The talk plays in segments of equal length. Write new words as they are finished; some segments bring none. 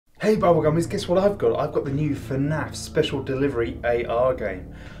Hey Bubblegummies, guess what I've got? I've got the new FNAF Special Delivery AR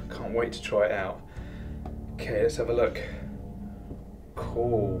game. Can't wait to try it out. Okay, let's have a look.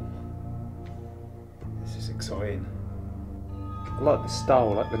 Cool. This is exciting. I like the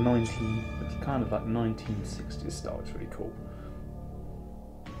style, like the 1960s style. It's really cool.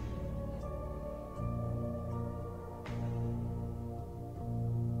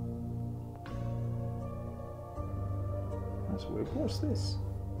 That's weird. What's this?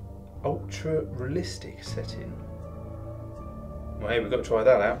 Ultra realistic setting. Well, hey, we've got to try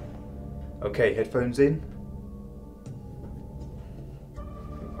that out. Okay, headphones in.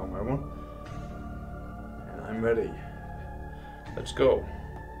 I'll wear one. And I'm ready. Let's go.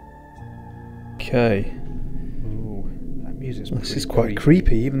 Okay. Ooh, that music's this is quite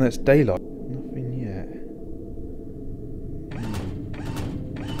creepy, even though it's daylight. Nothing yet.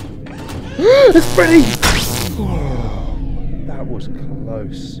 It's Freddy! Oh, that was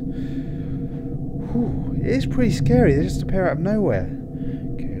close. Whew, it is pretty scary. They just appear out of nowhere.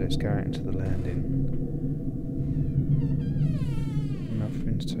 Okay, let's go out into the landing.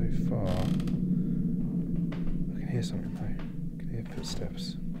 Nothing so far. I can hear something though. I can hear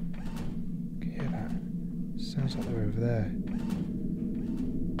footsteps. I can hear that. Sounds like they're over there.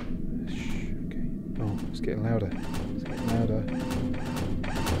 Shh, okay. Oh, it's getting louder. It's getting louder.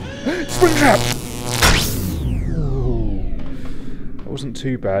 Springtrap! That wasn't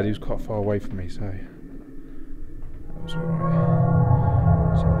too bad. He was quite far away from me, so that was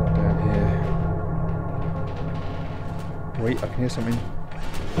alright. So I'll look down here. Wait, I can hear something.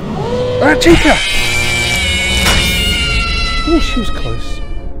 Ah, Chica! Oh, she was close.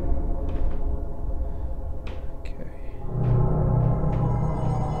 Okay.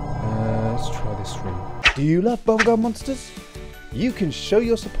 Let's try this room. Do you love Bubblegummonsters? You can show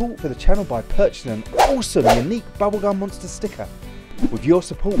your support for the channel by purchasing an awesome, unique Bubblegummonster sticker. With your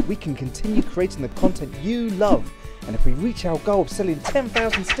support, we can continue creating the content you love. And if we reach our goal of selling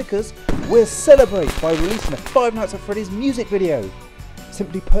 10,000 stickers, we'll celebrate by releasing a Five Nights at Freddy's music video.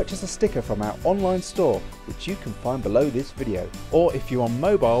 Simply purchase a sticker from our online store, which you can find below this video. Or if you're on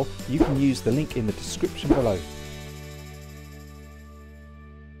mobile, you can use the link in the description below.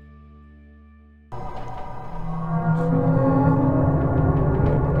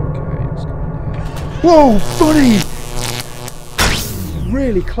 Whoa, funny!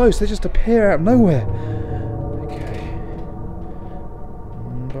 Really close, they just appear out of nowhere. Okay.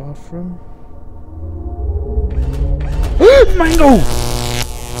 Bathroom. Mango!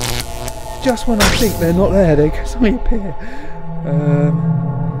 Just when I think they're not there, they suddenly appear.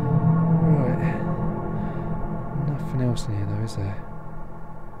 Right. Nothing else in here though, is there?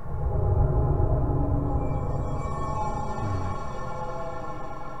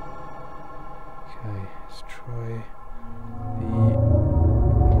 Okay, let's try the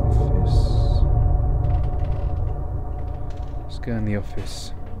office. Let's go in the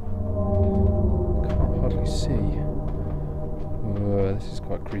office. Can't hardly see. Oh, this is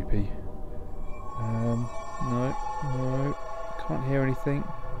quite creepy. No, can't hear anything. No.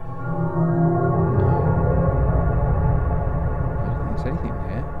 I don't think there's anything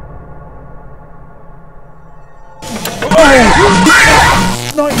there.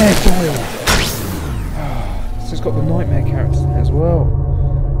 Oh! Nightmare foil! It's just got the nightmare characters in it as well.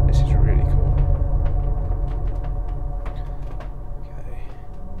 This is really cool. Okay.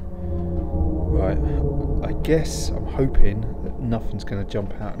 Right, I guess I'm hoping that nothing's going to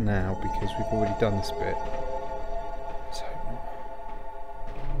jump out now because we've already done this bit. Let's hope not.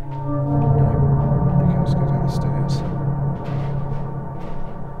 No. Okay, let's go down the stairs.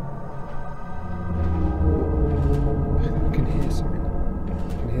 I can hear something. I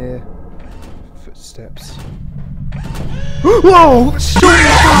can hear footsteps. Whoa!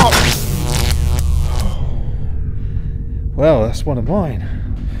 Stop! Well, that's one of mine.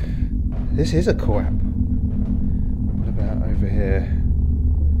 This is a cool app. What about over here?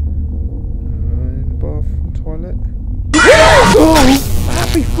 In the bathroom, toilet. Oh!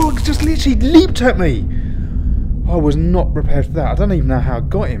 Happy Frog just literally leaped at me! I was not prepared for that. I don't even know how I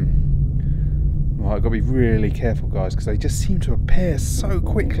got him. Right, I've got to be really careful, guys, because they just seem to appear so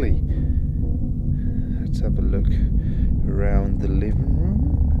quickly. Let's have a look around the living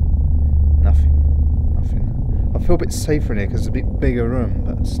room. Nothing. I feel a bit safer in here because it's a bit bigger room,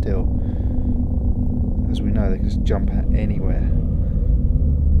 but still. As we know, they can just jump out anywhere.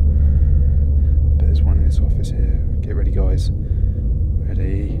 But there's one in this office here. Get ready, guys.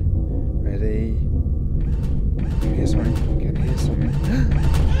 Ready. I can hear something.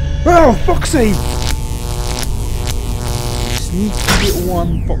 Oh, Foxy! Sneaky little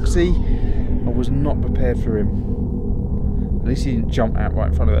one, Foxy. I was not prepared for him. At least he didn't jump out right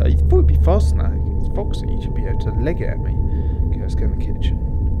in front of it. He thought he'd be fast enough. He's foxy. He should be able to leg it at me. Okay, let's go in the kitchen.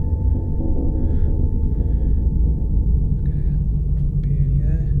 Okay, be any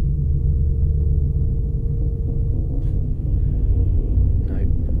there? Nope.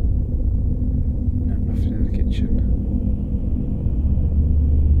 No, nothing in the kitchen.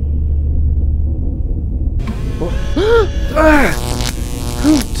 What? Ah!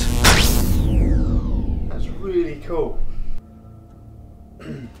 Hoot! That's really cool.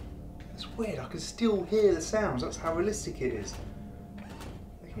 It's weird, I can still hear the sounds, that's how realistic it is.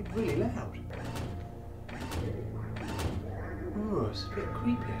 They get really loud. Oh, it's a bit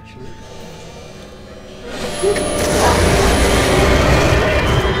creepy actually.